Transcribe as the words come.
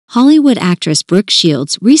Hollywood actress Brooke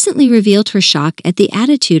Shields recently revealed her shock at the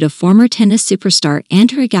attitude of former tennis superstar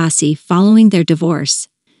Andre Agassi following their divorce.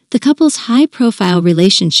 The couple's high-profile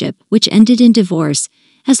relationship, which ended in divorce,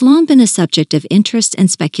 has long been a subject of interest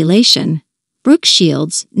and speculation. Brooke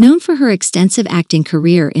Shields, known for her extensive acting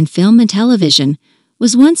career in film and television,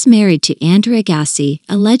 was once married to Andre Agassi,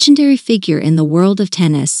 a legendary figure in the world of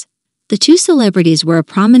tennis. The two celebrities were a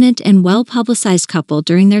prominent and well-publicized couple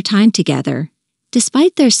during their time together.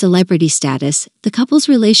 Despite their celebrity status, the couple's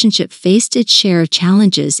relationship faced its share of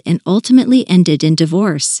challenges and ultimately ended in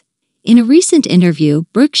divorce. In a recent interview,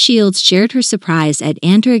 Brooke Shields shared her surprise at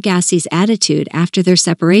Andre Agassi's attitude after their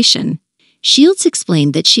separation. Shields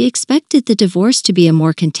explained that she expected the divorce to be a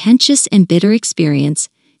more contentious and bitter experience,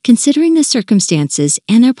 considering the circumstances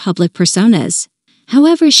and their public personas.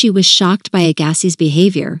 However, she was shocked by Agassi's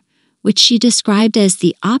behavior, which she described as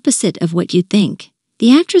the opposite of what you'd think.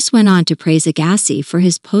 The actress went on to praise Agassi for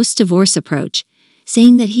his post-divorce approach,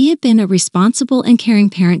 saying that he had been a responsible and caring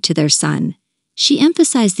parent to their son. She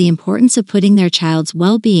emphasized the importance of putting their child's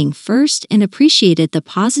well-being first and appreciated the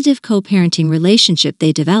positive co-parenting relationship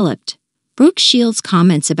they developed. Brooke Shields'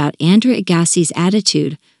 comments about Andre Agassi's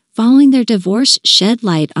attitude following their divorce shed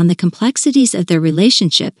light on the complexities of their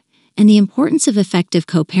relationship and the importance of effective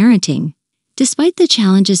co-parenting. Despite the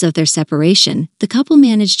challenges of their separation, the couple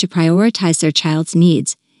managed to prioritize their child's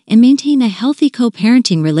needs and maintain a healthy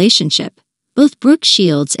co-parenting relationship. Both Brooke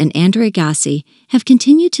Shields and Andre Agassi have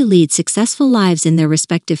continued to lead successful lives in their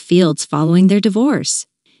respective fields following their divorce.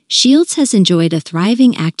 Shields has enjoyed a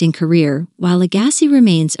thriving acting career, while Agassi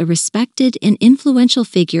remains a respected and influential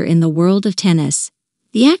figure in the world of tennis.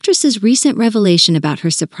 The actress's recent revelation about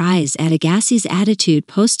her surprise at Agassi's attitude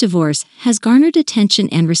post-divorce has garnered attention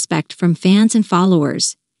and respect from fans and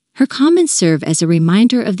followers. Her comments serve as a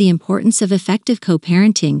reminder of the importance of effective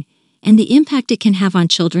co-parenting and the impact it can have on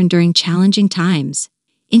children during challenging times.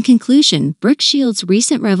 In conclusion, Brooke Shields'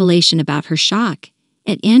 recent revelation about her shock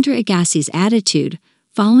at Andre Agassi's attitude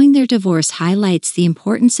following their divorce highlights the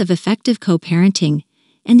importance of effective co-parenting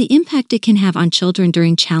and the impact it can have on children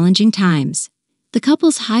during challenging times. The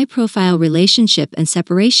couple's high-profile relationship and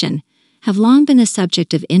separation have long been a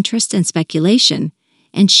subject of interest and speculation,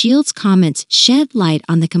 and Shields' comments shed light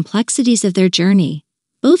on the complexities of their journey.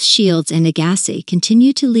 Both Shields and Agassi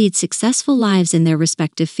continue to lead successful lives in their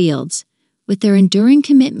respective fields, with their enduring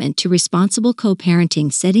commitment to responsible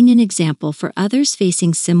co-parenting setting an example for others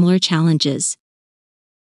facing similar challenges.